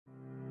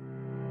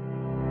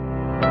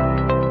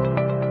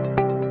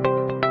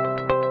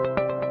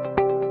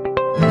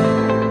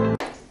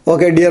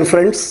Okay dear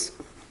friends,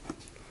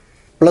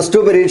 plus two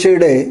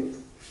പരീക്ഷയുടെ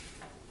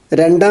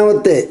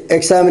രണ്ടാമത്തെ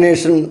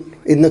examination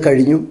ഇന്ന്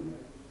കഴിഞ്ഞു.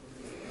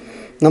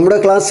 നമ്മുടെ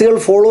ക്ലാസ്സുകൾ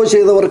ഫോളോ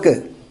ചെയ്തവർക്ക്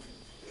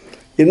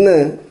ഇന്ന്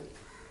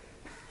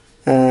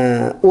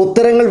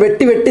ഉത്തരങ്ങൾ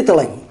വെട്ടി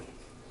തിളങ്ങി.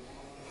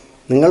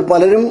 നിങ്ങൾ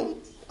പലരും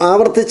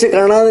ആവർത്തിച്ച്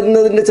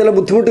കാണാതിരുന്നതിൻ്റെ ചില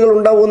ബുദ്ധിമുട്ടുകൾ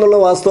ഉണ്ടാവും എന്നുള്ള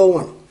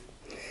വാസ്തവമാണ്.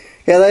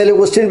 ഏതായാലും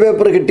ക്വസ്റ്റ്യൻ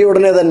പേപ്പർ കിട്ടിയ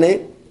ഉടനെ തന്നെ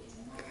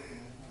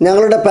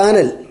ഞങ്ങളുടെ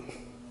പാനൽ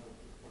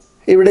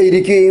ഇവിടെ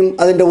ഇരിക്കുകയും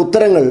അതിൻ്റെ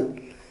ഉത്തരങ്ങൾ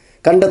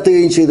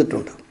കണ്ടെത്തുകയും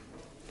ചെയ്തിട്ടുണ്ട്.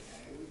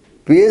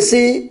 PSC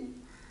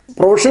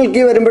പ്രൊഫഷണൽ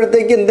കീ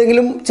വരുമ്പോഴത്തേക്ക്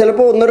എന്തെങ്കിലും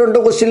ചിലപ്പോൾ 1-2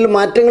 ക്വസ്റ്റ്യനിൽ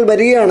മാറ്റങ്ങൾ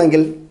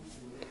വരികയാണെങ്കിൽ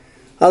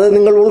അത്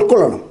നിങ്ങൾ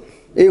ഉൾക്കൊള്ളണം.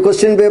 ഈ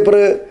ക്വസ്റ്റ്യൻ പേപ്പർ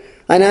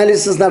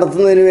അനാലിസിസ്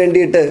നടത്തുന്നതിന്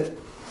വേണ്ടിയിട്ട്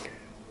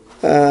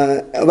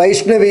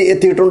വൈഷ്ണവി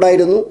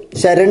എത്തിയിട്ടുണ്ടായിരുന്നു,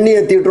 ശരണ്യ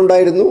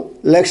എത്തിയിട്ടുണ്ടായിരുന്നു,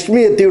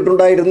 ലക്ഷ്മി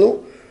എത്തിയിട്ടുണ്ടായിരുന്നു,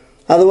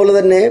 അതുപോലെ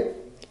തന്നെ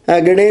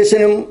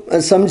ഗണേശനും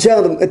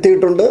സംജാതും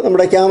എത്തിയിട്ടുണ്ട്.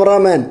 നമ്മുടെ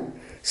ക്യാമറാമാൻ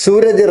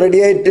സൂരജ്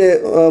റെഡിയായിട്ട്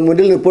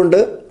മുന്നിൽ നിൽപ്പുണ്ട്.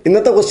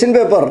 ഇന്നത്തെ ക്വസ്റ്റ്യൻ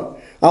പേപ്പർ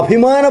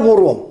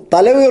അഭിമാനപൂർവ്വം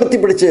തല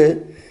ഉയർത്തിപ്പിടിച്ച്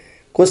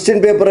ക്വസ്റ്റ്യൻ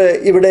പേപ്പർ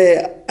ഇവിടെ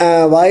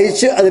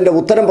വായിച്ച് അതിൻ്റെ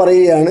ഉത്തരം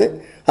പറയുകയാണ്.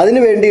 അതിന്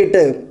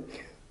വേണ്ടിയിട്ട്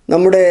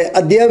നമ്മുടെ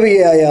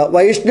അധ്യാപികയായ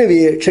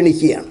വൈഷ്ണവിയെ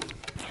ക്ഷണിക്കുകയാണ്.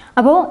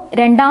 അപ്പോൾ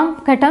രണ്ടാം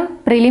ഘട്ടം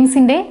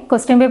പ്രിലിംസിൻ്റെ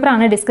ക്വസ്റ്റ്യൻ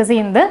പേപ്പറാണ് ഡിസ്കസ്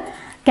ചെയ്യുന്നത്.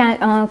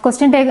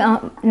 ക്വസ്റ്റ്യൻ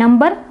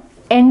നമ്പർ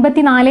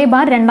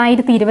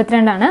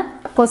 84/2022 ആണ്.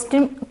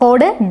 ക്വസ്റ്റ്യൻ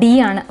കോഡ് D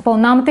ആണ്. അപ്പോൾ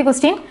ഒന്നാമത്തെ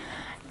ക്വസ്റ്റ്യൻ,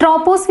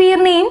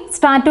 ട്രോപ്പോസ്ഫിയറിനെയും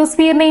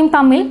സ്ട്രാറ്റോസ്ഫിയറിനെയും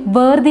തമ്മിൽ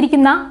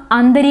വേർതിരിക്കുന്ന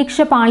അന്തരീക്ഷ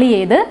പാളി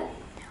ഏത്?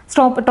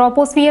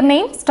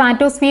 ട്രോപ്പോസ്ഫിയറിനെയും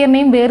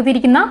സ്ട്രാറ്റോസ്ഫിയറിനെയും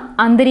വേർതിരിക്കുന്ന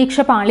അന്തരീക്ഷ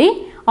പാളി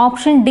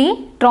ഓപ്ഷൻ D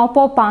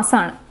ട്രോപ്പോപാസ്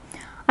ആണ്.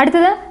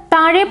 അടുത്തത്,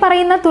 താഴെ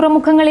പറയുന്ന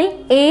തുറമുഖങ്ങളിൽ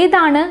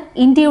ഏതാണ്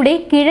ഇന്ത്യയുടെ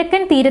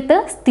കിഴക്കൻ തീരത്ത്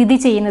സ്ഥിതി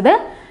ചെയ്യുന്നത്?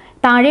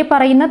 താഴെ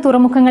പറയുന്ന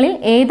തുറമുഖങ്ങളിൽ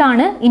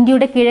ഏതാണ്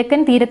ഇന്ത്യയുടെ കിഴക്കൻ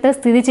തീരത്ത്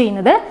സ്ഥിതി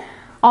ചെയ്യുന്നത്?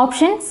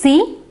 Option C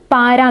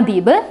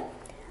Paradip.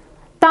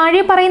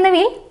 താഴെ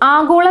പറയുന്നവയിൽ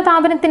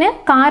ആഗോളതാപനത്തിന്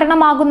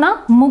കാരണമാകുന്ന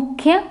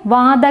മുഖ്യ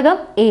വാതകം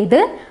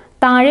ഏത്?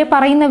 താഴെ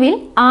പറയുന്നവയിൽ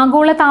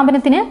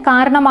ആഗോളതാപനത്തിന്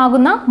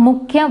കാരണമാകുന്ന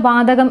മുഖ്യ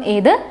വാതകം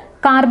ഏത്?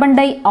 Carbon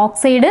dye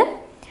oxide.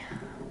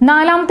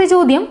 നാലാമത്തെ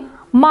ചോദ്യം,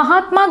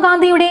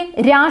 മഹാത്മാഗാന്ധിയുടെ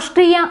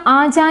രാഷ്ട്രീയ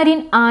ആചാര്യൻ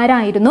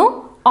ആരായിരുന്നു?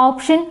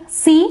 Option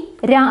C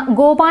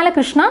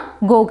Gopalakrishna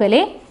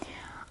Gokhale.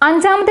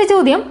 അഞ്ചാമത്തെ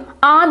ചോദ്യം,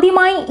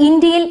 ആദ്യമായി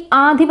ഇന്ത്യയിൽ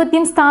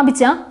ആധിപത്യം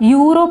സ്ഥാപിച്ച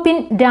യൂറോപ്യൻ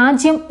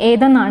രാജ്യം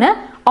ഏതെന്നാണ്?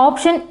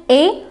 Option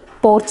A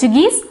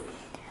Portuguese.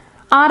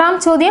 ആറാം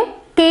ചോദ്യം,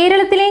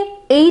 കേരളത്തിലെ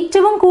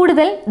ഏറ്റവും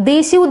കൂടുതൽ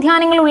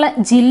ദേശീയോദ്യാനങ്ങളുള്ള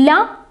ജില്ല?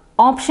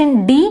 Option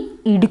D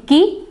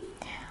Idukki.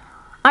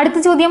 അടുത്ത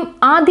ചോദ്യം,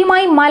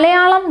 ആദ്യമായി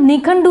മലയാളം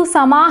നിഘണ്ടു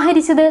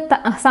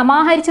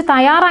സമാഹരിച്ച്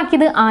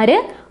തയ്യാറാക്കിയത് ആര്?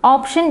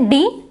 Option D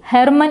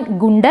Hermann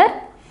Gunder.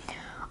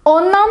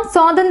 ഒന്നാം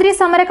സ്വാതന്ത്ര്യ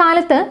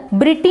സമരകാലത്ത്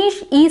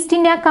ബ്രിട്ടീഷ് ഈസ്റ്റ്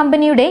ഇന്ത്യ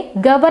കമ്പനിയുടെ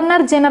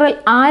ഗവർണർ ജനറൽ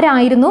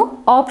ആരായിരുന്നു?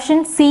 ഓപ്ഷൻ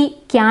C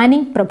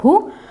ക്യാനിങ് പ്രഭു.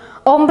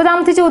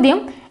 ഒമ്പതാമത്തെ ചോദ്യം,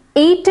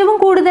 ഏറ്റവും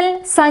കൂടുതൽ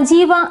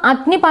സജീവ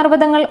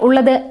അഗ്നിപർവ്വതങ്ങൾ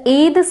ഉള്ളത്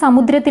ഏത്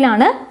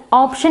സമുദ്രത്തിലാണ്?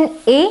 ഓപ്ഷൻ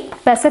A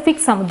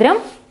പസഫിക് സമുദ്രം.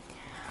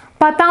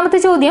 പത്താമത്തെ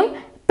ചോദ്യം,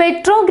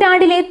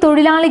 പെട്രോഗ്രാഡിലെ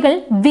തൊഴിലാളികൾ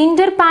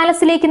വിന്റർ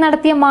പാലസിലേക്ക്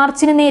നടത്തിയ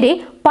മാർച്ചിന് നേരെ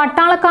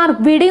പട്ടാളക്കാർ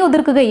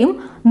വെടിയുതിർക്കുകയും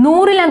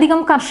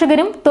 100-ലധികം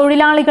കർഷകരും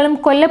തൊഴിലാളികളും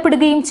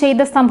കൊല്ലപ്പെടുകയും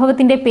ചെയ്ത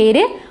സംഭവത്തിന്റെ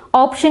പേര്?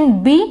 Option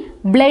B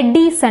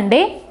bloody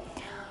Sunday.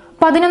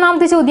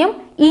 11ാമത്തെ ചോദ്യം,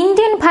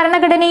 ഇന്ത്യൻ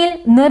ഭരണഘടനയിൽ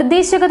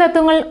നിർദ്ദേശക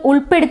തത്വങ്ങൾ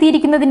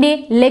ഉൾപ്പെടുത്തിയിരിക്കുന്നതിന്റെ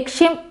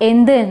ലക്ഷ്യം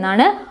എന്ത്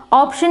എന്നാണ്?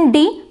 Option D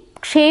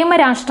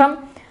ക്ഷേമരാഷ്ട്രം.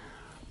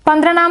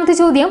 12ാമത്തെ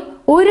ചോദ്യം,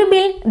 ഒരു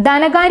ബിൽ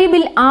ധനകാര്യ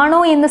ബിൽ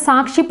ആണോ എന്ന്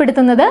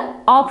സാക്ഷ്യപ്പെടുത്തുന്നത്?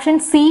 Option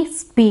C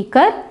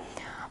speaker.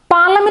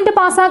 പാർലമെന്റ്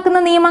പാസാക്കുന്ന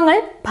നിയമങ്ങൾ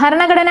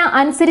ഭരണഘടന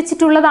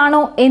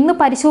അനുസരിച്ചിട്ടുള്ളതാണോ എന്ന്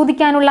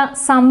പരിശോധിക്കാനുള്ള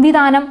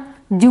സംവിധാനം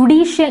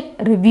ജുഡീഷ്യൽ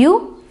റിവ്യൂ.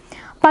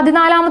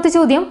 14ാമത്തെ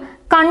ചോദ്യം,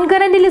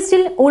 കൺകറന്റ്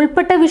ലിസ്റ്റിൽ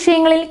ഉൾപ്പെട്ട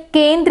വിഷയങ്ങളിൽ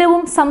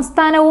കേന്ദ്രവും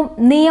സംസ്ഥാനവും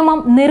നിയമം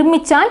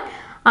നിർമ്മിച്ചാൽ?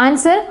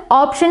 ആൻസർ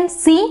ഓപ്ഷൻ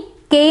C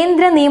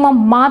കേന്ദ്ര നിയമം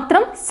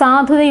മാത്രം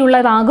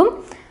സാധുതയുള്ളതാകും.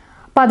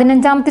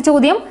 15ാമത്തെ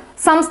ചോദ്യം,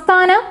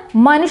 സംസ്ഥാന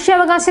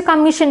മനുഷ്യാവകാശ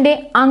കമ്മീഷന്റെ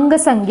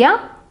അംഗസംഖ്യ?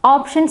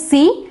 ഓപ്ഷൻ C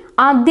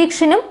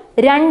അധ്യക്ഷനും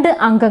 2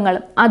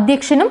 അംഗങ്ങളും.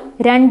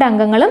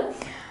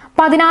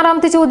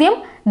 16ാമത്തെ ചോദ്യം,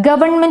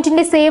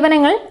 ഗവൺമെന്റിന്റെ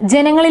സേവനങ്ങൾ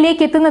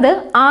ജനങ്ങളിലേക്ക് എത്തുന്നത്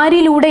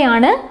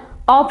ആരിലൂടെയാണ്?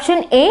 ഓപ്ഷൻ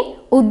A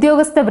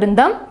ഉദ്യോഗസ്ഥ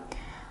വൃന്ദം.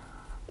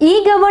 ഇ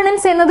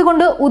ഗവേണൻസ്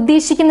എന്നതുകൊണ്ട്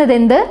ഉദ്ദേശിക്കുന്നത്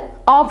എന്ത്?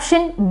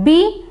 ഓപ്ഷൻ B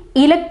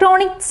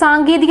ഇലക്ട്രോണിക്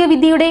സാങ്കേതിക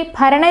വിദ്യയുടെ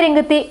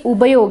ഭരണരംഗത്തെ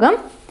ഉപയോഗം.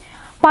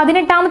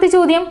 18ാമത്തെ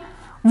ചോദ്യം,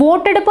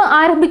 വോട്ടെടുപ്പ്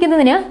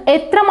ആരംഭിക്കുന്നതിന്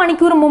എത്ര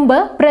മണിക്കൂർ മുമ്പ്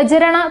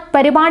പ്രചരണ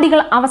പരിപാടികൾ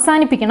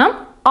അവസാനിപ്പിക്കണം?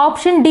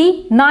 ഓപ്ഷൻ D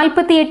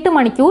 48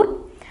 മണിക്കൂർ.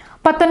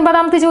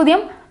 19ാമത്തെ ചോദ്യം,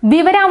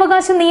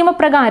 വിവരാവകാശ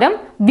നിയമപ്രകാരം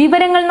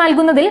വിവരങ്ങൾ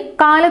നൽകുന്നതിൽ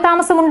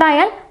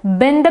കാലതാമസമുണ്ടായാൽ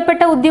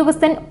ബന്ധപ്പെട്ട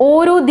ഉദ്യോഗസ്ഥൻ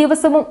ഓരോ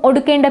ദിവസവും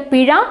ഒടുക്കേണ്ട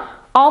പിഴ?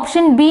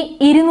 ഓപ്ഷൻ B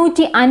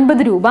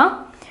 250 രൂപ.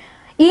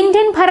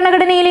 ഇന്ത്യൻ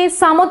ഭരണഘടനയിലെ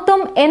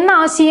സമത്വം എന്ന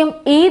ആശയം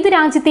ഏതു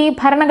രാജ്യത്തെ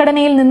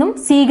ഭരണഘടനയിൽ നിന്നും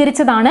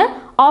സ്വീകരിച്ചതാണ്?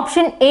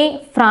 Option A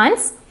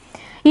France.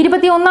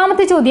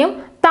 21ാമത്തെ ചോദ്യം,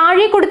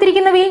 താഴെ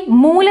കൊടുത്തിരിക്കുന്നവയിൽ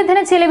മൂലധന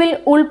ചെലവിൽ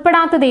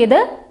ഉൾപ്പെടാത്തതേത്?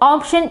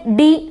 ഓപ്ഷൻ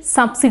D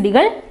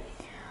സബ്സിഡികൾ.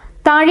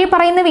 താഴെ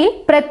പറയുന്നവയിൽ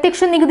പ്രത്യക്ഷ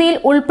നികുതിയിൽ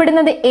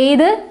ഉൾപ്പെടുന്നത്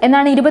ഏത്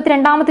എന്നാണ്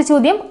 22ാമത്തെ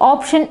ചോദ്യം.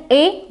 ഓപ്ഷൻ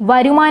എ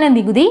വരുമാന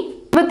നികുതി.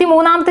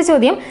 23ാമത്തെ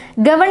ചോദ്യം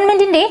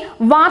ഗവൺമെന്റിന്റെ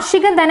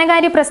വാർഷിക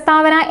ധനകാര്യ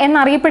പ്രസ്താവന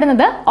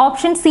എന്നറിയപ്പെടുന്നത്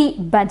ഓപ്ഷൻ സി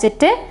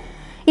ബജറ്റ്.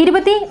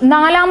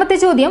 24ാമത്തെ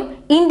ചോദ്യം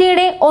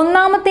ഇന്ത്യയുടെ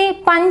ഒന്നാമത്തെ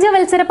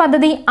പഞ്ചവത്സര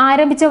പദ്ധതി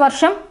ആരംഭിച്ച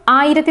വർഷം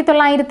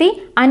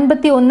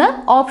 1951.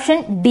 Option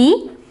D.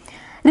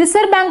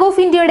 Reserve bank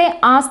of ഇന്ത്യയുടെ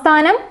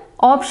ആസ്ഥാനം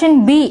option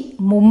B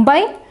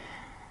Mumbai.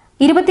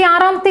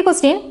 26ാമത്തെ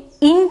question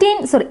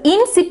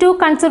in situ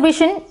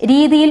conservation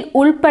രീതിയിൽ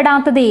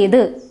ഉൾപ്പെടാത്തത്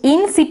ഏത്?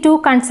 ഇൻ സിറ്റു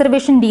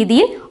കൺസർവേഷൻ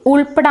രീതിയിൽ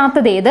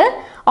ഉൾപ്പെടാത്തത് ഏത്?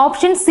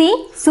 Option C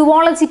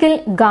zoological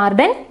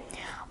garden.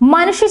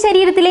 മനുഷ്യ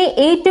ശരീരത്തിലെ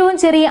ഏറ്റവും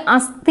ചെറിയ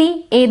അസ്ഥി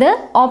ഏത്?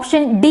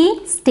 Option D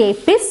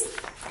stapes.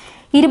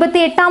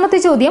 28ാമത്തെ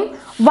ചോദ്യം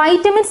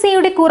വൈറ്റമിൻ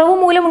സിയുടെ കുറവ്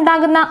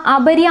മൂലമുണ്ടാകുന്ന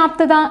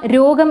അപര്യാപ്തത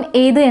രോഗം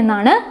ഏത്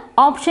എന്നാണ്?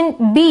 Option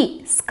B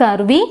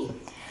scurvy.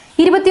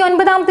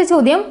 29ാമത്തെ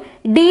ചോദ്യം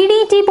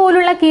DDT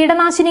പോലുള്ള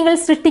കീടനാശിനികൾ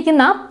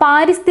സൃഷ്ടിക്കുന്ന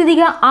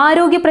പാരിസ്ഥിതിക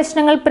ആരോഗ്യ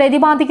പ്രശ്നങ്ങൾ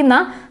പ്രതിപാദിക്കുന്ന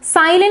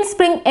സൈലന്റ്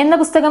സ്പ്രിംഗ് എന്ന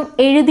പുസ്തകം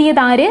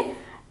എഴുതിയതാര്?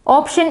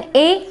 Option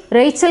A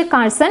Rachel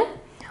Carlsen.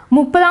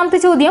 30ാമത്തെ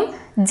ചോദ്യം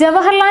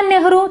Jawaharlal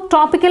Nehru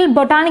tropical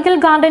botanical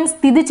garden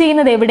സ്ഥിതി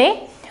ചെയ്യുന്നത് എവിടെ?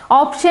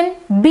 Option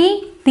B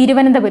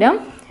Thiruvananthapuram.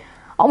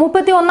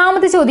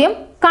 31ാമത്തെ ചോദ്യം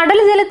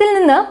കടൽ ജലത്തിൽ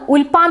നിന്ന്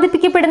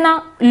ഉൽപ്പാദിപ്പിക്കപ്പെടുന്ന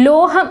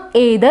ലോഹം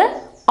ഏത്?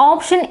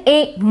 Option A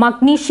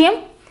magnesium.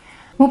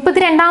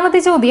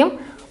 32ാമത്തെ ചോദ്യം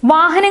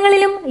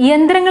വാഹനങ്ങളിലും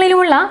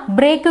യന്ത്രങ്ങളിലുമുള്ള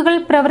ബ്രേക്കുകൾ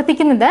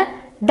പ്രവർത്തിക്കുന്നത്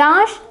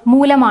ഡാഷ്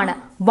മൂലമാണ്.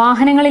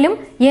 വാഹനങ്ങളിലും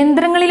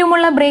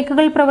യന്ത്രങ്ങളിലുമുള്ള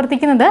ബ്രേക്കുകൾ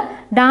പ്രവർത്തിക്കുന്നത്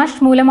ഡാഷ്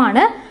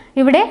മൂലമാണ്.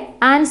 ഇവിടെ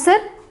ആൻസർ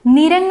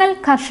നിരങ്ങൽ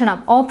ഘർഷണം.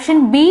 ഓപ്ഷൻ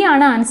ബി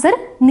ആണ് ആൻസർ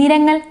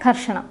നിരങ്ങൽ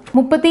ഘർഷണം.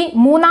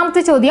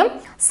 33ാമത്തെ ചോദ്യം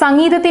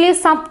സംഗീതത്തിലെ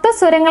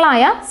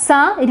സപ്തസ്വരങ്ങളായ സ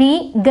രി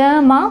ഗ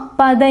മ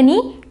പ ധ നി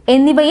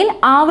എന്നിവയിൽ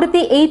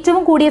ആവൃത്തി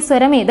ഏറ്റവും കൂടിയ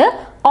സ്വരം ഏത്?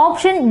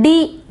 ഓപ്ഷൻ ഡി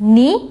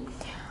നീ.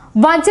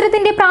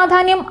 വജ്രത്തിന്റെ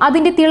പ്രാധാന്യം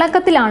അതിന്റെ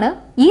തിളക്കത്തിലാണ്.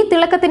 ഈ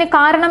തിളക്കത്തിന്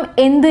കാരണം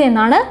എന്ത്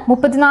എന്നാണ്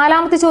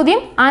 34ാമത്തെ ചോദ്യം.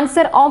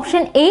 Answer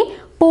option A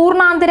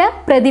പൂർണ്ണാന്തര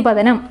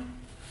പ്രതിപതനം.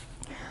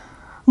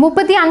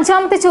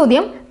 35ാമത്തെ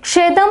ചോദ്യം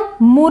ക്ഷതം,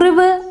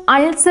 മുറിവ്,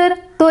 അൾസർ,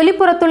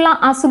 തൊലിപ്പുറത്തുള്ള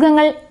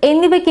അസുഖങ്ങൾ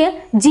എന്നിവയ്ക്ക്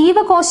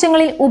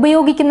ജീവകോശങ്ങളിൽ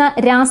ഉപയോഗിക്കുന്ന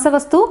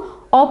രാസവസ്തു?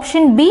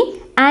 Option B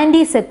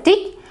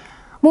antiseptic.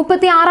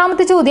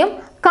 36ാമത്തെ ചോദ്യം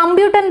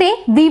കമ്പ്യൂട്ടറിന്റെ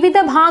വിവിധ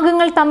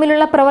ഭാഗങ്ങൾ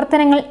തമ്മിലുള്ള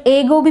പ്രവർത്തനങ്ങൾ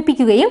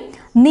ഏകോപിപ്പിക്കുകയും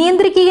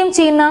നിയന്ത്രിക്കുകയും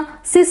ചെയ്യുന്ന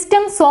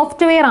സിസ്റ്റം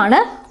സോഫ്റ്റ്വെയർ ആണ്?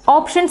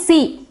 Option C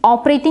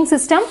operating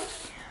system.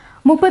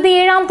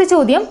 37ാമത്തെ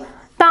ചോദ്യം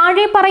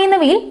താഴെ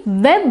പറയുന്നവയിൽ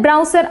web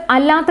browser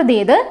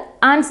അല്ലാത്തതേത്?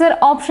 Answer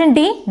option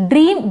D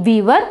dream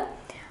weaver.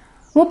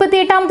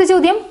 38ാമത്തെ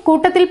ചോദ്യം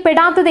കൂട്ടത്തിൽ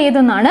പെടാത്തത്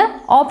ഏതെന്നാണ്?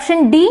 ഓപ്ഷൻ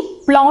ഡി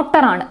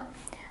പ്ലോട്ടർ ആണ്.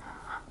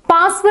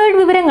 പാസ്വേഡ്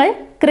വിവരങ്ങൾ,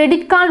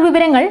 ക്രെഡിറ്റ് കാർഡ്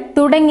വിവരങ്ങൾ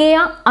തുടങ്ങിയ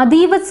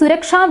അതീവ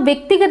സുരക്ഷാ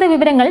വ്യക്തിഗത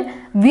വിവരങ്ങൾ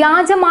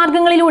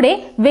വ്യാജമാർഗങ്ങളിലൂടെ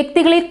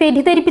വ്യക്തികളെ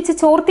തെറ്റിദ്ധരിപ്പിച്ച്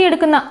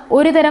ചോർത്തിയെടുക്കുന്ന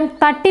ഒരുതരം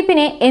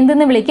തട്ടിപ്പിനെ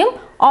എന്തെന്ന് വിളിക്കും?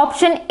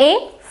 Option A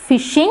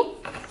phishing.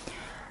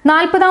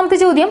 40ാമത്തെ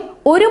ചോദ്യം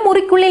ഒരു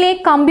മുറിക്കുള്ളിലെ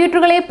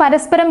കമ്പ്യൂട്ടറുകളെ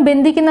പരസ്പരം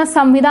ബന്ധിക്കുന്ന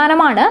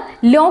സംവിധാനമാണ്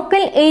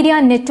ലോക്കൽ ഏരിയ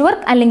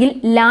നെറ്റ്വർക്ക് അല്ലെങ്കിൽ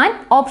ലാൻ.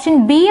 ഓപ്ഷൻ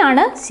ബി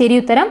ആണ്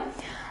ശരിയുത്തരം.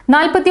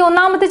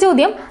 41ാമത്തെ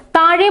ചോദ്യം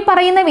താഴെ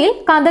പറയുന്നവയിൽ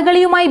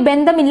കഥകളിയുമായി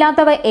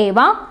ബന്ധമില്ലാത്തവ ഏവ?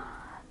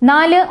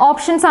 4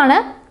 ഓപ്ഷൻസ് ആണ്.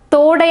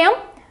 തോടയം,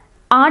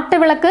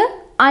 ആട്ടവിളക്ക്,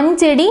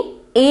 അഞ്ചടി,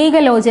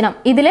 ഏകലോചനം.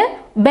 ഇതില്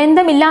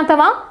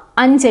ബന്ധമില്ലാത്തവ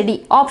അഞ്ചടി.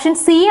 ഓപ്ഷൻ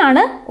സി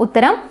ആണ്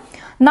ഉത്തരം.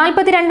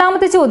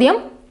 42ാമത്തെ ചോദ്യം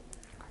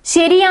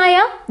ശരിയായ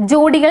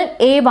ജോഡികൾ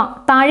ഏവ?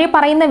 താഴെ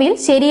പറയുന്നവയിൽ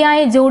ശരിയായ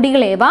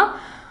ജോഡികൾ ഏവ?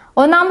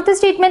 ഒന്നാമത്തെ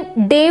സ്റ്റേറ്റ്മെന്റ്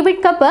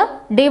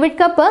ഡേവിഡ്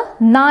കപ്പ്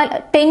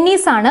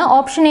ടെന്നീസ് ആണ്.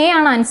 ഓപ്ഷൻ എ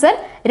ആണ് answer.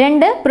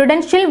 2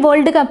 Prudential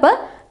world cup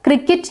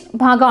cricket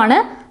ഭാഗമാണ്.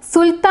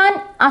 സുൽത്താൻ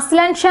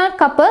Aslan Shah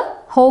cup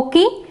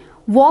hockey.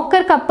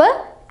 Walker cup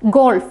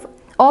golf.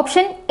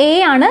 Option A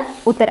ആണ്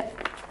ഉത്തരം.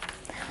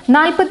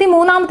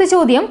 43ാമത്തെ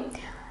ചോദ്യം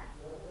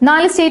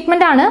 4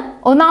 സ്റ്റേറ്റ്മെന്റ് ആണ്.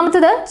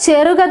 ഒന്നാമത്തത്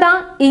ചെറുകഥ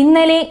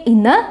ഇന്നലെ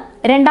ഇന്ന്.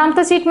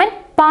 രണ്ടാമത്തെ സ്റ്റേറ്റ്മെന്റ്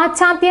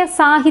പാശ്ചാത്യ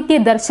സാഹിത്യ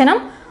ദർശനം.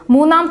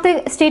 മൂന്നാമത്തെ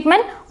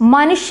സ്റ്റേറ്റ്മെന്റ്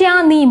മനുഷ്യ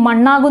നീ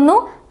മണ്ണാകുന്നു.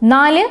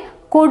 4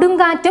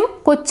 കൊടുങ്കാറ്റും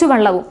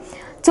കൊച്ചുവള്ളവും.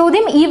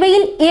 ചോദ്യം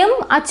ഇവയിൽ എം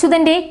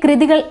അച്യുതന്റെ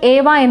കൃതികൾ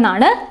ഏവ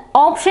എന്നാണ്?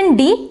 Option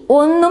D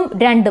 1ഉം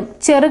 2ഉം.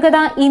 ചെറുകഥ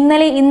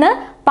ഇന്നലെ ഇന്ന്,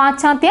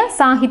 പാശ്ചാത്യ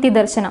സാഹിത്യ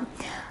ദർശനം.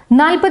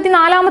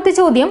 44ാമത്തെ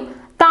ചോദ്യം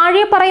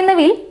താഴെ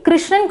പറയുന്നവയിൽ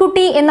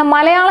കൃഷ്ണൻകുട്ടി എന്ന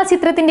മലയാള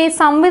ചിത്രത്തിന്റെ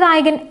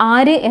സംവിധായകൻ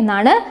ആര്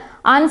എന്നാണ്?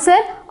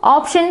 ആൻസർ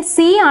ഓപ്ഷൻ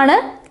സി ആണ്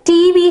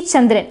TV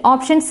ചന്ദ്രൻ.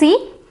 ഓപ്ഷൻ സി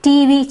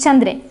TV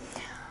ചന്ദ്രൻ.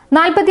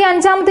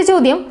 45ാമത്തെ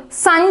ചോദ്യം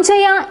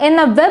സഞ്ജയ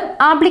എന്ന വെബ്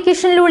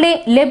ആപ്ലിക്കേഷനിലൂടെ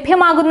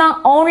ലഭ്യമാകുന്ന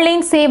ഓൺലൈൻ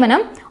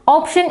സേവനം?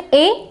 ഓപ്ഷൻ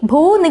എ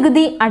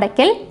ഭൂനികുതി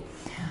അടയ്ക്കൽ.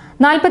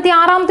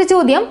 46ാമത്തെ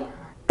ചോദ്യം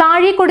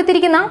താഴെ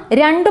കൊടുത്തിരിക്കുന്ന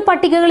 2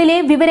 പട്ടികകളിലെ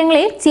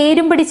വിവരങ്ങളെ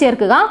ചേരുംപടി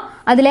ചേർക്കുക.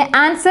 അതിലെ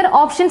ആൻസർ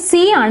ഓപ്ഷൻ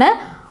സി ആണ്.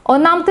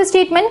 ഒന്നാമത്തെ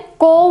statement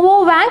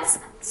Covovax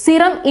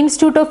serum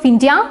institute of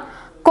India,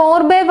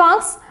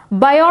 Corbevax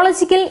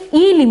biological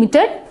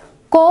limited,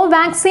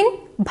 Covaxin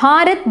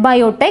Bharat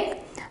biotech,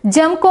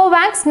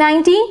 ജംകോവാക്സ്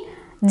 19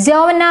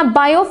 Joanna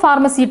bio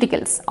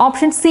pharmaceuticals.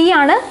 Option C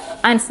ആണ്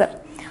ആൻസർ.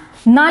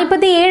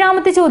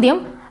 47ാമത്തെ ചോദ്യം,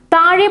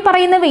 താഴെ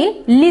പറയുന്നവയിൽ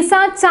ലിസ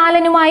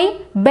ചാലനുമായി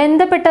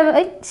ബന്ധപ്പെട്ടവ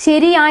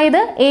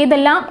ശരിയായത്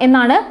ഏതെല്ലാം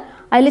എന്നാണ്.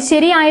 അതിൽ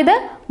ശരിയായത്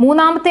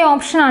മൂന്നാമത്തെ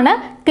ഓപ്ഷനാണ്.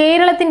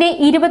 കേരളത്തിന്റെ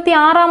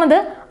 26ാമത്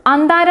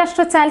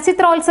അന്താരാഷ്ട്ര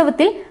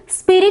ചലച്ചിത്രോത്സവത്തിൽ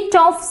സ്പിരിറ്റ്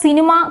ഓഫ്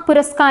സിനിമ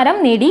പുരസ്കാരം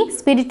നേടി.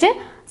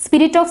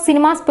 സ്പിരിറ്റ് ഓഫ്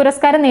സിനിമ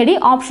പുരസ്കാരം നേടി.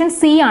 ഓപ്ഷൻ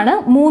സി ആണ്,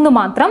 3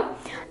 മാത്രം.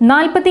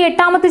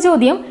 48ാമത്തെ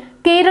ചോദ്യം,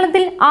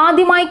 കേരളത്തിൽ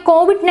ആദ്യമായി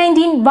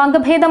COVID-19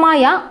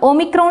 വകഭേദമായ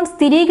ഒമിക്രോൺ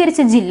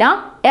സ്ഥിരീകരിച്ച ജില്ല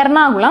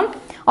എറണാകുളം.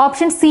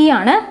 ഓപ്ഷൻ സി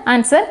ആണ്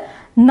ആൻസർ.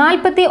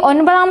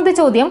 49ാമത്തെ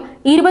ചോദ്യം,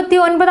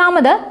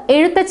 29ാമത്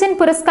എഴുത്തച്ഛൻ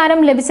പുരസ്കാരം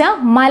ലഭിച്ച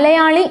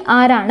മലയാളി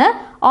ആരാണ്?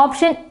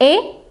 Option A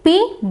P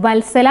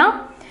Vatsala.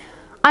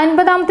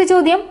 50ാമത്തെ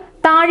ചോദ്യം,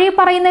 താഴെ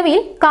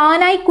പറയുന്നവയിൽ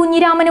കാനായി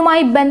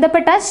കുഞ്ഞിരാമനുമായി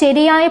ബന്ധപ്പെട്ട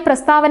ശരിയായ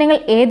പ്രസ്താവനകൾ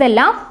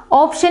ഏതെല്ലാം?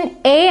 ഓപ്ഷൻ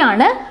എ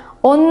ആണ്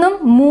 1,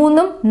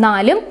 3,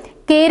 4.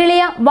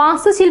 കേരളീയ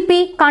വാസ്തുശില്പി,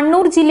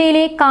 കണ്ണൂർ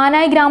ജില്ലയിലെ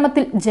കാനായി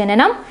ഗ്രാമത്തിൽ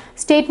ജനനം.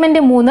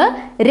 സ്റ്റേറ്റ്മെന്റ് 3,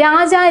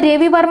 രാജ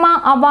രവിവർമ്മ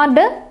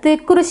അവാർഡ്,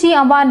 തെക്കുറിശി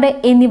അവാർഡ്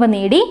എന്നിവ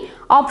നേടി.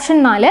 ഓപ്ഷൻ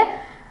 4,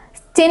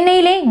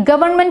 ചെന്നൈയിലെ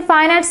ഗവൺമെന്റ്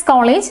ഫൈൻ ആർട്സ്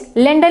കോളേജ്,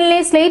 ലണ്ടനിലെ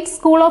സ്ലേറ്റ്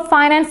സ്കൂൾ ഓഫ്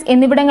ഫൈനാൻസ്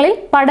എന്നിവിടങ്ങളിൽ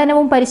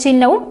പഠനവും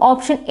പരിശീലനവും.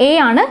 ഓപ്ഷൻ എ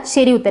ആണ്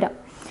ശരി ഉത്തരം.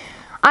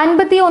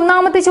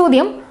 51ാമത്തെ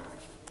ചോദ്യം,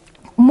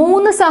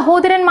 3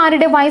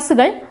 സഹോദരന്മാരുടെ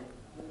വയസ്സുകൾ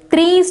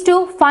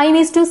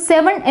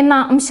 3:5:7 എന്ന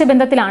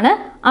അംശബന്ധത്തിലാണ്.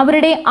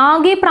 അവരുടെ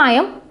ആകെ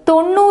പ്രായം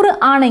 90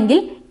 ആണെങ്കിൽ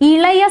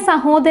ഇളയ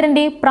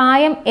സഹോദരന്റെ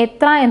പ്രായം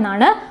എത്ര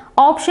എന്നാണ്.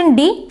 Option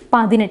D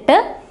 18.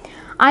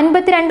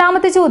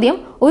 52ാമത്തെ ചോദ്യം,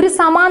 ഒരു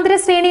സമാന്തര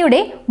ശ്രേണിയുടെ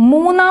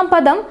 3ാം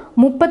പദം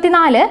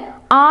 34,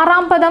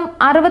 6ാം പദം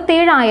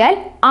 67 ആയാൽ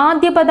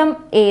ആദ്യ പദം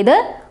ഏത്?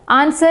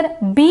 ആൻസർ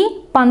ബി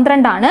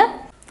 12 ആണ്.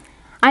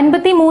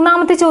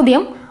 53ാമത്തെ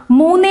ചോദ്യം,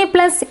 3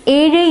 +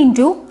 7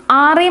 ×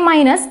 6 - 4 ×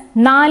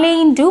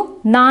 4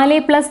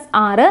 +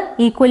 6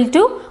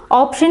 =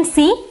 ഓപ്ഷൻ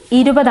സി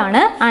 20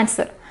 ആണ്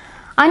ആൻസർ.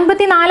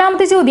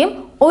 54ാമത്തെ ചോദ്യം,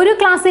 ഒരു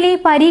ക്ലാസ്സിലെ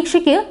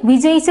പരീക്ഷയ്ക്ക്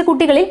വിജയിച്ച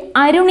കുട്ടികളിൽ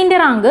അരുണിന്റെ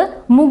റാങ്ക്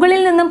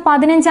മുകളിൽ നിന്നും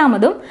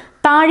 15ാമതും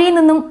താഴെ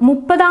നിന്നും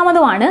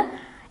 30ാമതുമാണ്.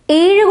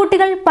 7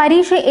 കുട്ടികൾ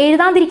പരീക്ഷ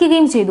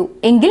എഴുതാതിരിക്കുകയും ചെയ്തു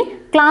എങ്കിൽ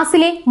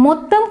ക്ലാസ്സിലെ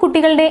മൊത്തം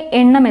കുട്ടികളുടെ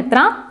എണ്ണം എത്ര?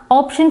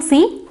 Option C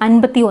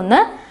 51.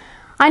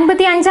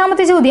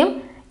 55ാമത്തെ ചോദ്യം,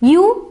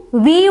 യു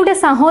വിയുടെ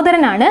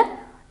സഹോദരനാണ്.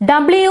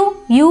 ഡബ്ല്യു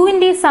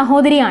യുവിന്റെ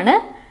സഹോദരിയാണ്.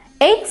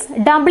 എക്സ്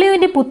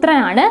ഡബ്ല്യുവിന്റെ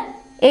പുത്രനാണ്.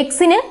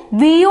 എക്സിന്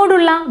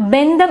വിയോടുള്ള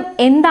ബന്ധം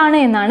എന്താണ്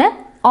എന്നാണ്.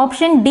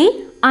 Option D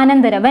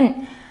അനന്തരവൻ.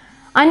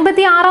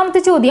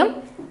 56ാമത്തെ ചോദ്യം,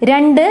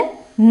 2,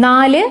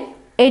 4,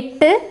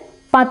 8,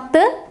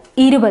 10,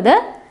 20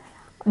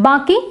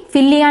 ബാക്കി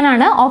ഫില്ല്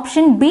ചെയ്യാനാണ്.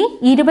 ഓപ്ഷൻ ബി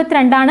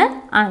 22 ആണ്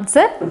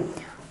ആൻസർ.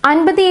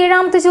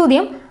 57ാമത്തെ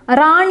ചോദ്യം,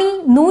 റാണി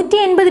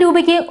 180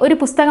 രൂപയ്ക്ക് ഒരു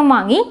പുസ്തകം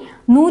വാങ്ങി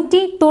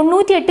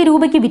 198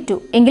 രൂപയ്ക്ക് വിറ്റു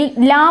എങ്കിൽ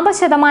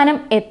ലാഭശതമാനം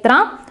എത്ര?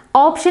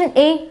 Option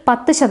A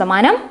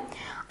 10%.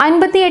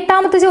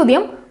 58ാമത്തെ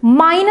ചോദ്യം,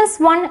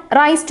 -1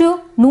 =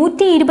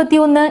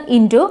 121 ×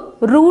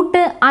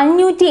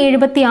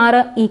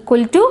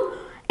 √576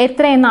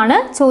 എത്ര എന്നാണ്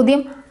ചോദ്യം.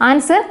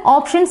 Answer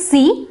option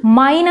C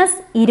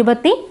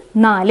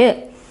 -24.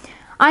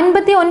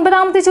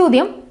 59ാമത്തെ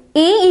ചോദ്യം,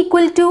 A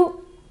 =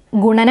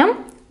 ഗുണനം,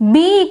 B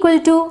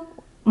 =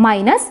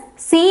 minus,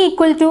 C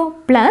 =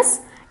 plus,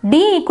 D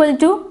 =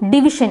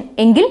 division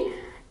എങ്കിൽ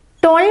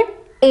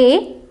 12A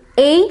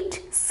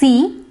 8C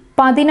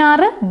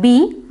 16B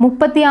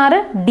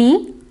 36D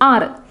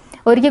 6.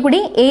 ഒരിക്കൽ കൂടി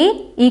A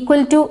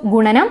 =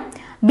 ഗുണനം,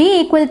 B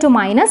 =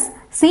 minus,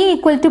 C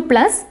 =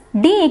 plus,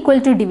 D =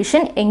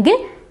 division എങ്കിൽ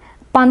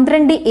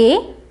 12A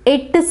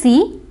 8C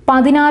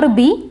 16B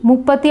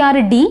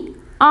 36D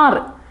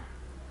 6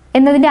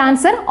 എന്നതിൻ്റെ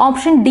ആൻസർ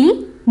ഓപ്ഷൻ ഡി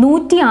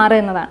 106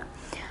 എന്നതാണ്.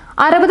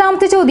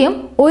 60ാമത്തെ ചോദ്യം,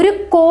 ഒരു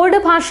കോഡ്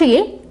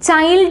ഭാഷയിൽ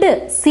ചൈൽഡ്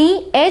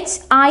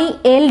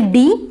CHILD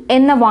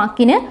എന്ന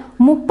വാക്കിന്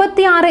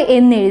 36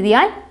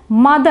 എന്നെഴുതിയാൽ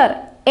മദർ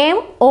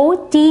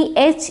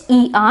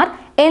MOTHER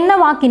എന്ന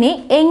വാക്കിനെ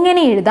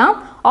എങ്ങനെ എഴുതാം?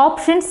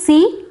 Option C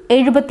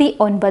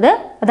 79.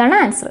 അതാണ്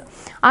ആൻസർ.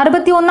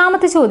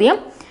 61ാമത്തെ ചോദ്യം,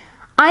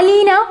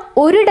 അലീന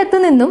ഒരിടത്തു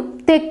നിന്നും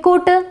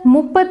തെക്കോട്ട്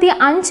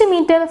 35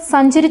 മീറ്റർ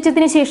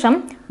സഞ്ചരിച്ചതിന് ശേഷം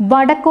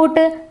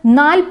വടക്കോട്ട്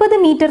 40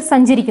 മീറ്റർ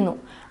സഞ്ചരിക്കുന്നു.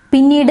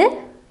 പിന്നീട്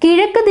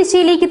കിഴക്ക്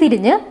ദിശയിലേക്ക്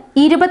തിരിഞ്ഞ്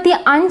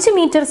 25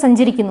 മീറ്റർ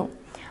സഞ്ചരിക്കുന്നു.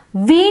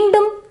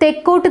 വീണ്ടും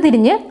തെക്കോട്ട്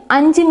തിരിഞ്ഞ്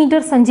 5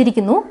 മീറ്റർ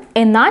സഞ്ചരിക്കുന്നു.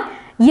 എന്നാൽ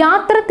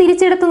യാത്ര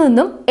തിരിച്ചിടത്തു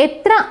നിന്നും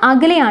എത്ര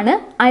അകലെയാണ്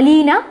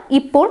അലീന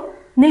ഇപ്പോൾ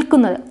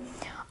നിൽക്കുന്നത്?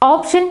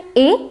 Option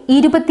A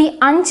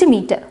 25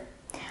 metre.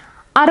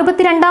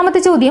 62ാമത്തെ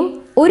ചോദ്യം,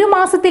 ഒരു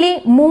മാസത്തിലെ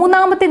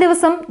 3ാമത്തെ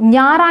ദിവസം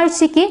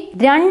ഞായറാഴ്ചയ്ക്ക്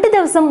 2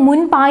 ദിവസം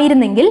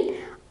മുൻപായിരുന്നെങ്കിൽ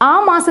ആ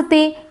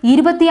മാസത്തെ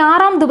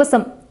 26ാം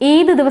ദിവസം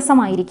ഏത്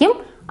ദിവസമായിരിക്കും?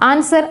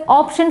 ആൻസർ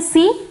ഓപ്ഷൻ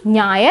സി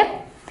ഞായർ.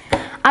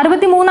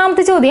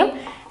 63ാമത്തെ ചോദ്യം,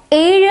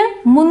 7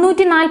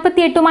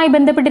 348മായി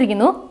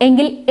ബന്ധപ്പെട്ടിരിക്കുന്നു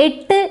എങ്കിൽ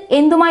 8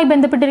 എന്തുമായി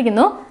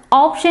ബന്ധപ്പെട്ടിരിക്കുന്നു?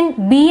 ഓപ്ഷൻ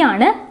ബി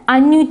ആണ്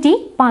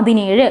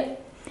 517.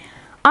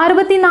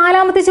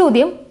 64ാമത്തെ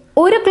ചോദ്യം,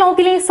 ഒരു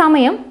ക്ലോക്കിലെ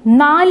സമയം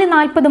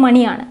 4:40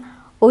 മണിയാണ്.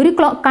 ഒരു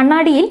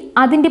കണ്ണാടിയിൽ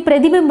അതിൻ്റെ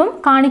പ്രതിബിംബം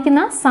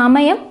കാണിക്കുന്ന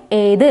സമയം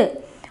ഏത്?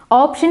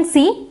 Option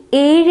C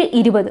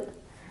 7:20.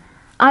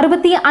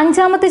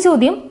 65-ാമത്തെ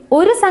ചോദ്യം,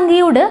 ഒരു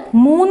സംഖ്യയോട്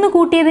 3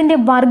 കൂട്ടിയതിൻ്റെ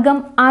വർഗം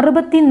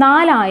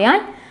 64 ആയാൽ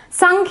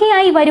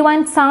സംഖ്യയായി വരുവാൻ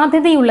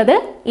സാധ്യതയുള്ളത്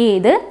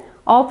ഏത്?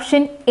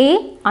 Option A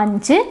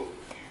 5.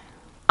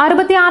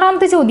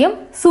 66-ാമത്തെ ചോദ്യം,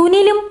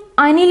 സുനിലും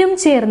അനിലും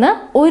ചേർന്ന്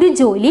ഒരു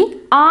ജോലി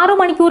 6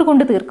 മണിക്കൂർ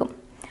കൊണ്ട് തീർക്കും.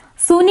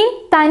 സുനിൽ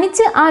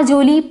തനിച്ച് ആ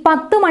ജോലി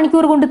 10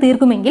 മണിക്കൂർ കൊണ്ട്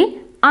തീർക്കുമെങ്കിൽ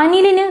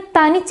അനിലിന്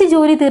തനിച്ച്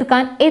ജോലി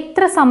തീർക്കാൻ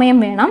എത്ര സമയം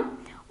വേണം?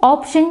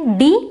 ഓപ്ഷൻ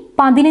ഡി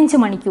 15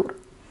 മണിക്കൂർ.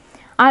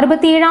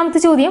 67-ാമത്തെ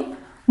ചോദ്യം,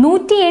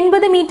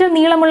 180 മീറ്റർ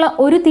നീളമുള്ള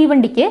ഒരു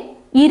തീവണ്ടിക്ക്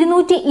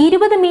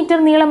 220 മീറ്റർ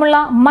നീളമുള്ള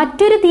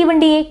മറ്റൊരു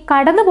തീവണ്ടിയെ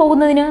കടന്നു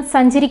പോകുന്നതിന്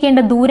സഞ്ചരിക്കേണ്ട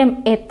ദൂരം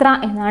എത്ര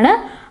എന്നാണ്?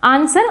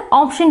 Answer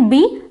option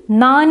B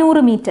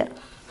 400 metre.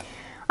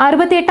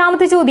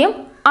 68-ാമത്തെ ചോദ്യം,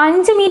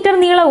 5 മീറ്റർ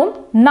നീളവും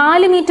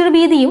 4 മീറ്റർ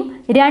വീതിയും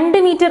 2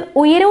 മീറ്റർ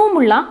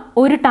ഉയരവുമുള്ള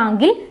ഒരു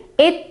ടാങ്കിൽ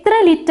എത്ര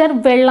ലിറ്റർ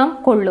വെള്ളം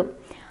കൊള്ളും?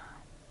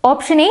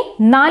 Option A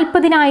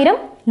 40,000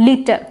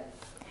 litre.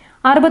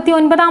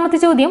 69-ാമത്തെ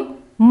ചോദ്യം,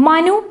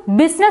 മനു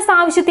ബിസിനസ്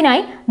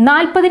ആവശ്യത്തിനായി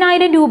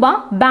 40,000 രൂപ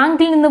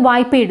ബാങ്കിൽ നിന്ന്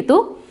വായ്പ എടുത്തു.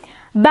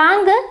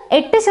 ബാങ്ക്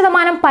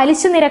 8%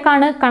 പലിശ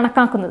നിരക്കാണ്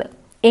കണക്കാക്കുന്നത്.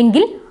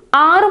 എങ്കിൽ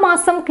 6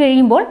 മാസം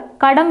കഴിയുമ്പോൾ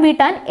കടം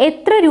വീട്ടാൻ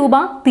എത്ര രൂപ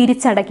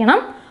തിരിച്ചടയ്ക്കണം?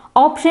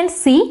 Option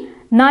C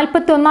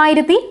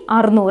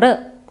 41,600.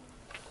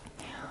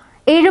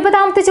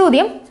 70-ാമത്തെ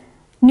ചോദ്യം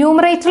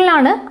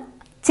ന്യൂമറേറ്ററിലാണ്.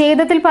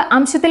 ഛേദത്തിൽ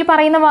അംശത്തിൽ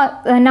പറയുന്ന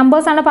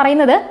നമ്പേഴ്സ് ആണ്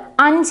പറയുന്നത്.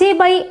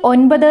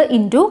 5/9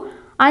 into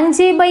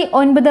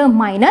 5/9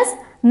 minus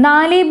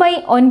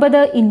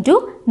 4/9 into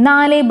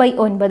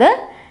 4/9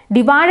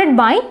 divided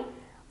by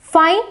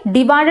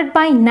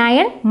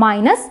 5/9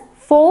 minus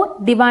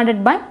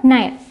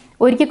 4/9.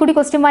 ഒരിക്കൽ കൂടി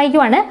question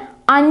വായിക്കുവാണ്.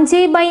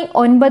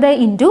 5/9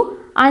 into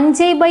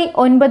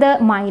 5/9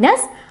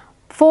 minus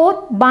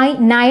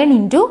 4/9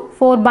 into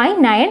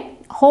 4/9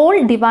 whole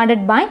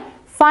divided by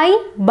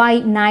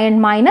 5/9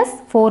 minus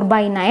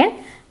 4/9.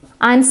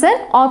 Answer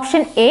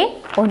option A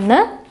 1.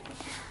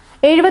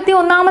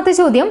 71-ാമത്തെ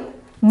ചോദ്യം,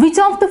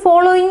 which of the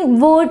following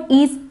word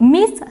is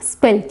miss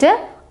spelt?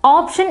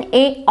 Option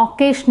A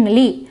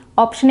occasionally.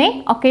 Option A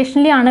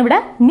occasionally ആണ് ഇവിടെ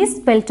miss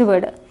spelt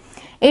word.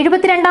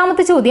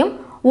 72-ാമത്തെ ചോദ്യം,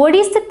 what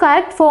is the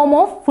correct form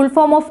of full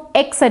form of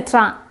etc?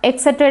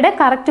 എക്സെട്രയുടെ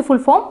correct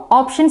full form?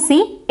 Option C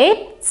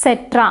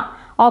et cetera.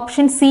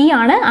 Option C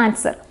ആണ്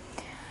answer.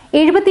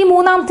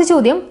 73-ാമത്തെ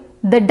ചോദ്യം,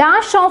 the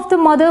dash of the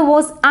mother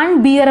was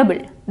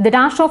unbearable. The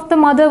dash of the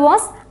mother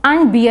was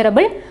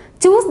unbearable.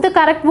 Choose the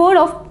correct word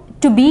of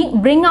to be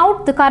bring out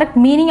the correct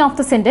meaning of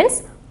the sentence.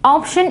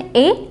 Option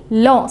A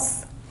loss.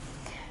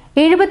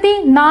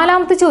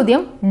 74-ാമത്തെ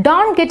ചോദ്യം,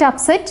 don't get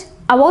upset.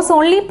 I was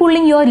only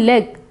pulling your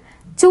leg.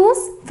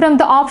 Choose from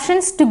the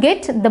options to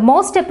get the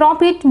most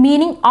appropriate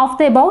meaning of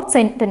the above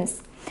sentence.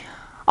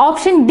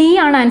 Option D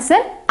ആണ്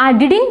answer. I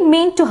didn't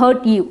mean to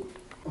hurt you.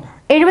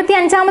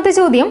 75-ാമത്തെ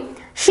ചോദ്യം,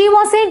 she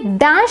was a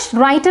dash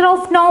writer of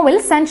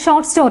novels and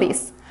short stories.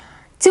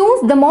 Choose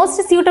the most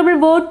suitable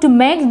word to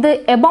make the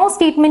above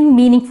statement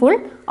meaningful.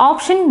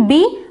 Option B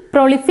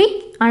prolific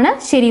ആണ്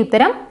ശരി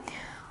ഉത്തരം.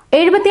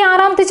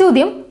 76-ാമത്തെ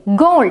ചോദ്യം,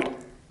 gold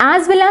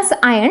as well as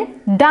iron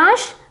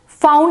dash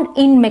found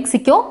in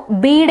Mexico.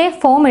 ബിയുടെ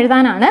form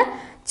എഴുതാനാണ്.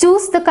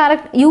 use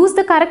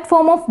the correct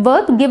form of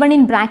verb given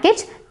in bracket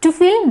to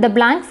fill the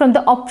blank from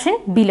the option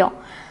below.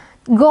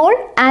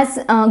 gold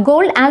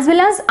as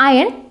well as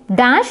iron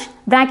dash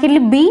ബ്രാക്കറ്റിൽ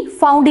be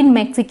found in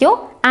Mexico.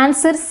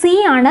 Answer C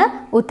ആണ്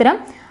ഉത്തരം.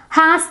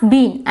 Has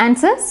been.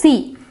 Answer C.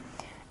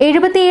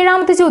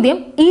 77-ാമത്തെ ചോദ്യം,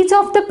 each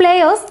of the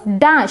players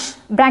dash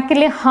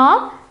ബ്രാക്കറ്റിൽ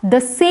have the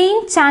same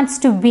chance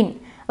to win.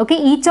 Okay,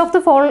 each of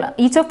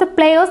the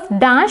players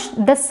dash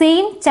the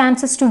same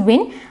chances to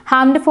win.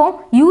 ഹാവിൻ്റെ form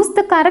use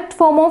the correct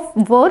form of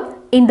word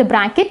in the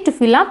bracket to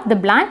fill up the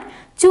blank.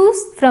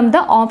 Choose from the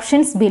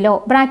options below.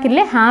 ബ്രാക്കറ്റിൽ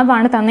have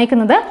ആണ്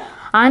തന്നേക്കുന്നത്.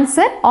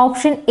 Answer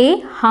option A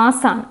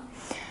has ആണ്.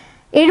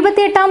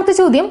 78-ാമത്തെ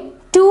ചോദ്യം,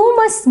 too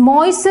much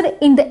moisture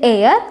in the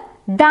air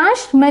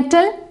dash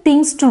metal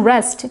things to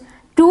rust.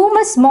 Too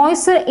much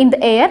moisture in the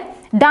air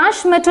dash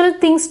metal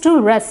things to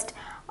rust.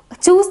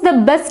 Choose the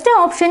best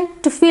option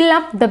to fill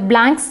up the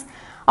blanks.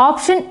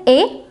 Option A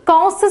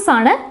causes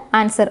ആണ്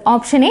answer.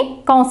 Option A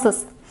causes.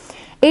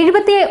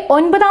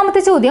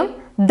 79-ാമത്തെ ചോദ്യം,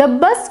 the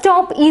bus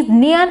stop is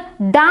near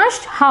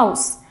dashed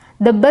house.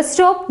 The bus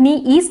stop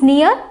is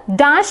near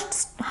dashed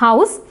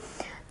house.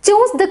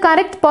 Choose the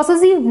correct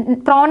possessive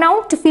pronoun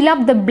to fill up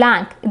the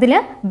blank. ഇതിൽ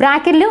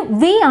ബ്രാക്കറ്റിൽ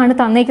V ആണ്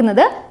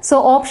തന്നേക്കുന്നത്. So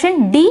option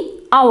D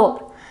our.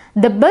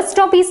 The bus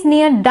stop is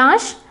near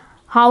dash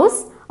house.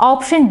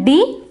 Option D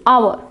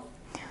അവർ.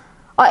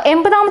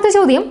 80-ാമത്തെ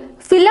ചോദ്യം,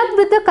 fill up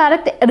with the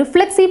correct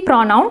reflexive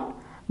pronoun.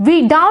 We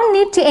don't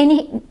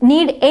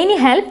need any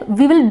help.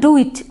 We will do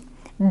it.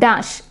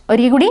 Dash.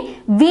 ഒരിക്കൽ കൂടി,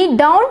 we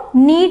don't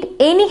need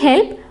any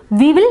help.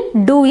 We will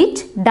do it.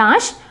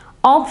 Dash.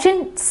 Option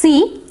C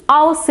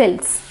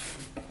ourselves.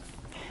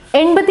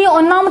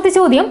 81-ാമത്തെ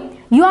ചോദ്യം,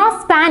 you are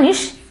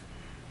Spanish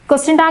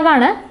question tag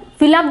ആണ്.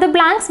 Fill up the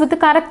blanks with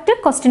correct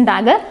question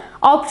tag.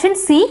 Option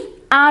C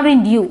are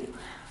in U.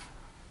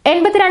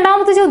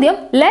 82ാമത്തെ ചോദ്യം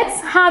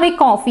let's have A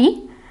coffee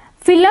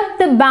fill up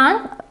the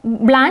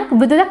blank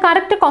with the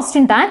correct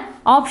question tag.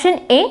 Option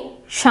A,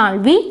 shall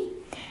we?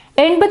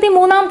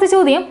 83ാമത്തെ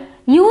ചോദ്യം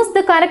use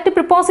the correct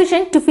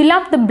preposition to fill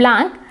up the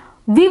blank.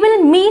 We will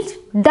meet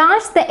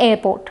dash the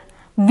airport.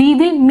 We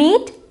will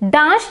meet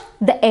dash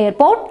the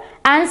airport.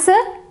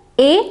 Answer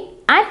A,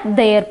 at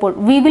the airport.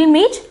 We will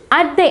meet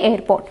at the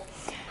airport.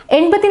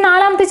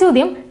 84ാമത്തെ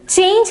ചോദ്യം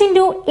change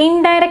into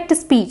indirect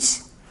speech.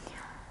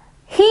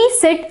 He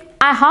said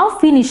I have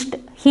finished.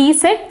 He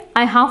said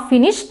I have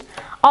finished.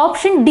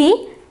 Option D,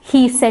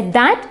 he said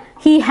that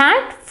he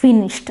had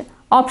finished.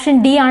 Option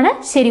D ആണ്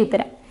ശരി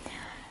ഉത്തരം.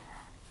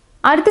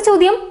 അടുത്ത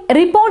ചോദ്യം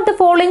report the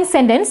following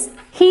sentence.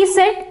 He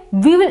said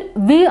will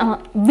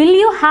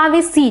you have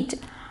a seat?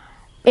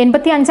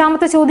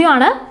 85ാമത്തെ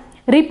ചോദ്യമാണ്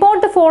report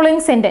the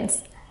following sentence.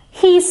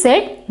 He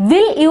said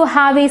will you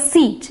have a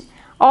seat?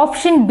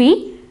 Option B,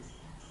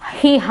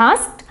 he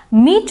asked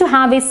me to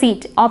have a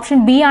seat. Option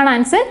B ആണ്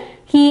answer.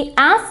 He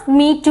asked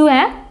me to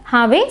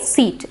have a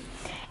seat.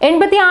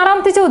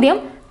 86ാമത്തെ ചോദ്യം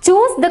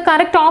choose the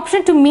correct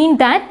option to mean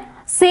that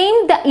same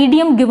the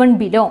idiom given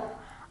below.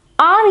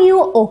 Are you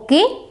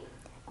okay?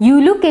 You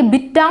look a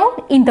bit down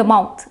in the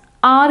mouth.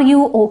 Are you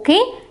okay?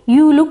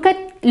 You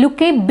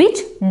look a bit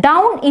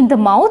down in the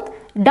mouth.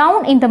 Down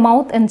in the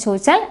mouth എന്ന്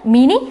ചോദിച്ചാൽ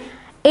meaning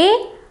A,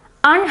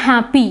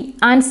 unhappy.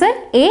 Answer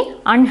A,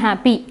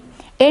 unhappy.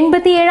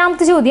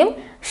 87ാമത്തെ ചോദ്യം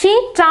she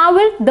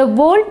traveled the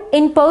world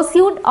in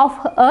pursuit of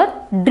her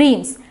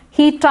dreams.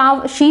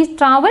 She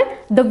traveled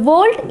the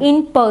world in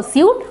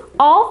pursuit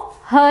of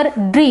her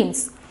dreams.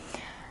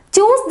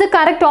 Choose the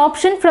correct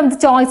option from the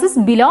choices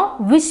below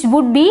which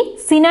would be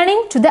synonym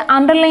to the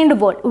underlined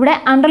word. ഇവിടെ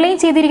underline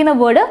ചെയ്തിരിക്കുന്ന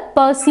word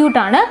pursuit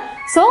ആണ്.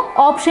 So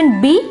option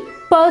B,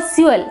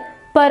 pursual.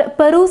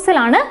 Perusal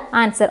ആണ്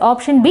answer.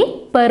 Option B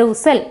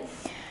perusal.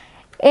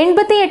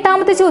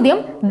 88ാമത്തെ ചോദ്യം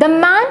the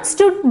man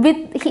stood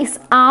with his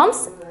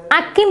arms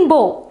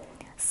akimbo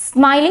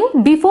smiling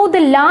before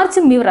the large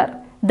mirror.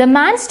 The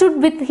man stood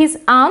with his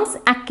arms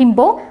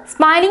akimbo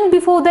smiling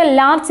before the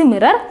large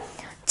mirror.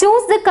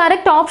 Choose the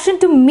correct option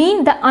to mean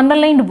the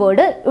underlined word.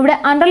 ഇവിടെ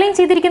underline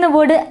ചെയ്തിരിക്കുന്ന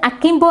word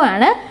akimbo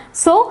ആണ്.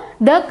 So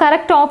the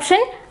correct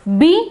option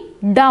B,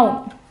 down.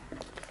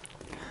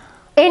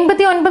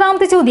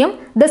 89ാമത്തെ ചോദ്യം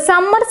the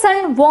summer sun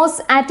was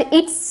at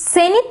its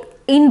zenith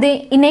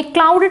in a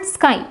clouded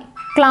sky.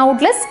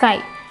 Cloudless sky.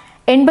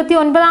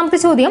 89ാമത്തെ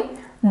ചോദ്യം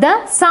the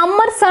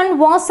summer sun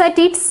was at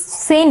its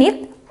zenith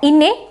in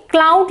a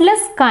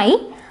cloudless sky.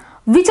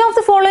 Which of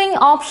the following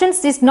options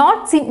is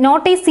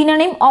not a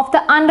synonym of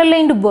the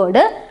underlined word?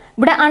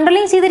 ഇവിടെ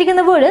underline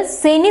ചെയ്തിരിക്കുന്ന word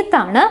zenith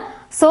ആണ്.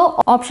 So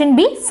option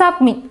B,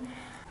 submit.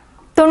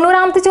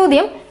 90ാമത്തെ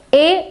ചോദ്യം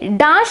a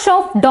dash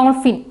of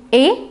dolphin.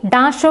 A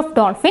dash of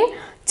dolphin.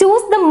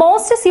 Choose the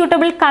most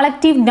suitable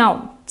collective noun.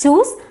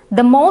 Choose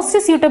the most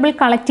suitable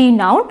collective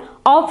noun.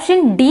 Option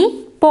D,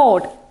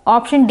 pod.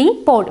 Option D,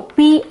 pod.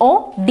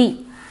 P-O-D.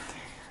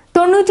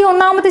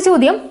 91ാമത്തെ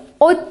ചോദ്യം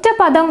ഒറ്റ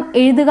പദം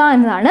എഴുതുക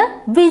എന്നതാണ്.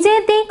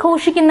 വിജയത്തെ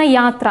ഘോഷിക്കുന്ന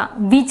യാത്ര.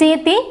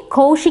 വിജയത്തെ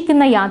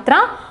ഘോഷിക്കുന്ന യാത്ര.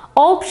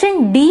 Option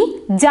D,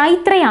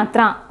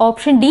 ജൈത്രയാത്ര.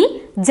 Option D,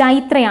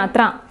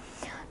 ജൈത്രയാത്ര.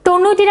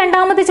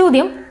 92ാമത്തെ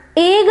ചോദ്യം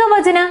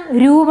ഏകവചന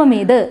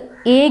രൂപമേത്?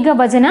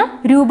 ഏകവചന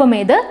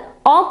രൂപമേത്?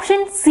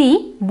 ഓപ്ഷൻ സി,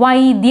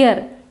 വൈദ്യർ.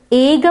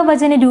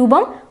 ഏകവചന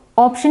രൂപം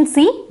ഓപ്ഷൻ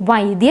സി,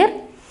 വൈദ്യർ.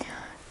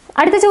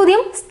 അടുത്ത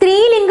ചോദ്യം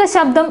സ്ത്രീലിംഗ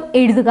ശബ്ദം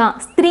എഴുതുക.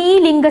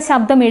 സ്ത്രീലിംഗ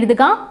ശബ്ദം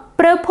എഴുതുക.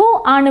 പ്രഭു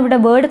ആണ് ഇവിടെ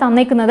വേർഡ്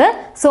തന്നേക്കുന്നത്.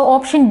 So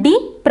option D,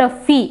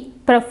 പ്രഫി.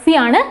 പ്രഫി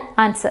ആണ്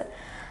ആൻസർ.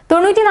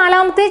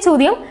 94ാമത്തെ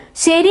ചോദ്യം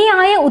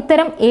ശരിയായ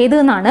ഉത്തരം ഏത്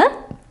എന്നാണ്.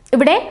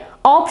 ഇവിടെ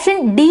ഓപ്ഷൻ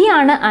ഡി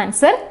ആണ്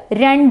ആൻസർ.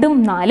 2ഉം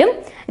 4ഉം.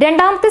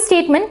 രണ്ടാമത്തെ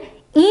സ്റ്റേറ്റ്മെന്റ്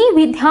ഈ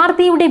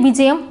വിദ്യാർത്ഥിയുടെ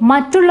വിജയം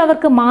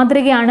മറ്റുള്ളവർക്ക്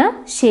മാതൃകയാണ്.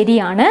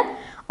 ശരിയാണ്.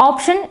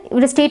 ഓപ്ഷൻ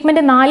ഇവിടെ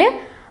സ്റ്റേറ്റ്മെന്റ് 4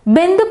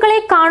 ബന്ധുക്കളെ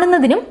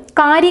കാണുന്നതിനും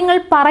കാര്യങ്ങൾ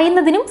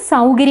പറയുന്നതിനും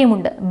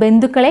സൗകര്യമുണ്ട്.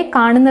 ബന്ധുക്കളെ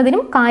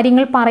കാണുന്നതിനും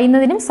കാര്യങ്ങൾ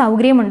പറയുന്നതിനും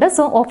സൗകര്യമുണ്ട്.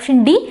 So option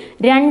D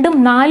 2ഉം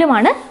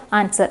 4ഉമാണ്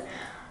answer.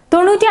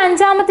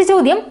 95ാമത്തെ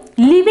ചോദ്യം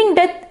ലിവിങ്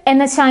ഡെത്ത്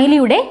എന്ന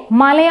ശൈലിയുടെ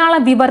മലയാള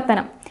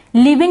വിവർത്തനം.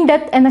 ലിവിങ്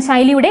ഡെത്ത് എന്ന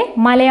ശൈലിയുടെ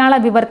മലയാള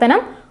വിവർത്തനം.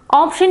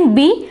 Option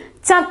B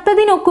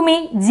ചത്തതിനൊക്കുമേ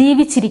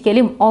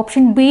ജീവിച്ചിരിക്കലും.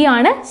 ഓപ്ഷൻ ബി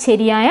ആണ്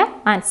ശരിയായ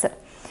ആൻസർ.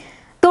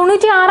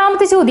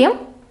 96ാമത്തെ ചോദ്യം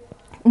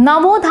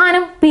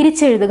നവോത്ഥാനം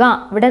പിരിച്ചെഴുതുക.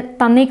 ഇവിടെ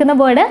തന്നേക്കുന്ന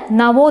വേർഡ്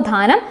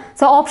നവോത്ഥാനം.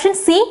 സോ ഓപ്ഷൻ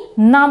സി,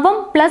 നവം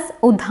പ്ലസ്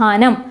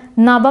ഉത്ഥാനം.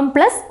 നവം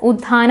പ്ലസ്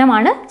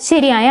ഉത്ഥാനമാണ്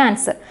ശരിയായ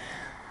ആൻസർ.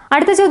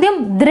 അടുത്ത ചോദ്യം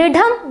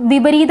ദൃഢം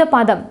വിപരീത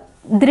പദം.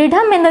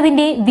 ദൃഢം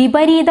എന്നതിന്റെ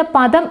വിപരീത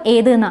പദം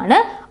ഏത് എന്നാണ്.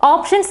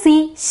 Option C,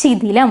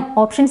 ശിഥിലം.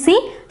 Option C,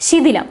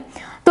 ശിഥിലം.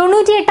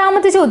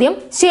 98ാമത്തെ ചോദ്യം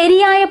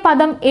ശരിയായ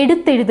പദം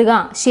എടുത്തെഴുതുക.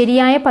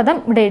 ശരിയായ പദം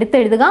ഇവിടെ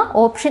എടുത്തെഴുതുക.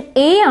 ഓപ്ഷൻ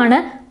എ ആണ്,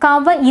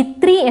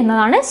 കവയിത്രി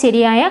എന്നതാണ്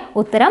ശരിയായ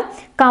ഉത്തരം.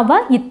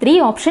 കവയിത്രി,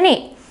 ഓപ്ഷൻ എ.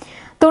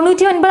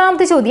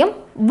 99ാമത്തെ ചോദ്യം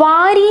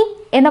വാരി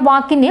എന്ന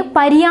വാക്കിന്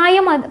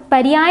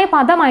പര്യായ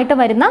പദമായിട്ട്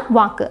വരുന്ന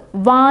വാക്ക്.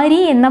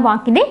 വാരി എന്ന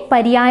വാക്കിന്റെ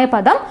പര്യായ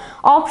പദം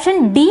ഓപ്ഷൻ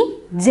ഡി,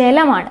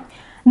 ജലമാണ്.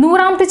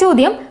 100ാമത്തെ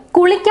ചോദ്യം,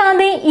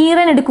 കുളിക്കാതെ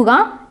ഈറനെടുക്കുക.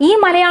 ഈ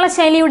മലയാള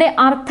ശൈലിയുടെ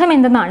അർത്ഥം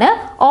എന്തെന്നാണ്?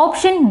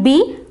 ഓപ്ഷൻ ബി,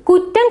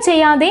 കുറ്റം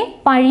ചെയ്യാതെ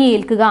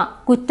പഴിയേൽക്കുക.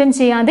 കുറ്റം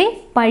ചെയ്യാതെ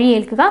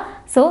പഴിയേൽക്കുക.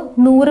 സോ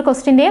 100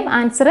 ക്വസ്റ്റ്യൻ്റെയും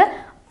ആൻസർ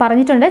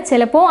പറഞ്ഞിട്ടുണ്ട്.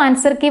 ചിലപ്പോൾ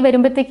ആൻസർ കീ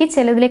വരുമ്പോഴത്തേക്ക്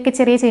ചിലതിലേക്ക്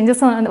ചെറിയ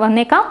ചേഞ്ചസ്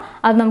വന്നേക്കാം.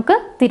 അത് നമുക്ക്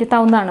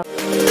തിരുത്താവുന്നതാണ്.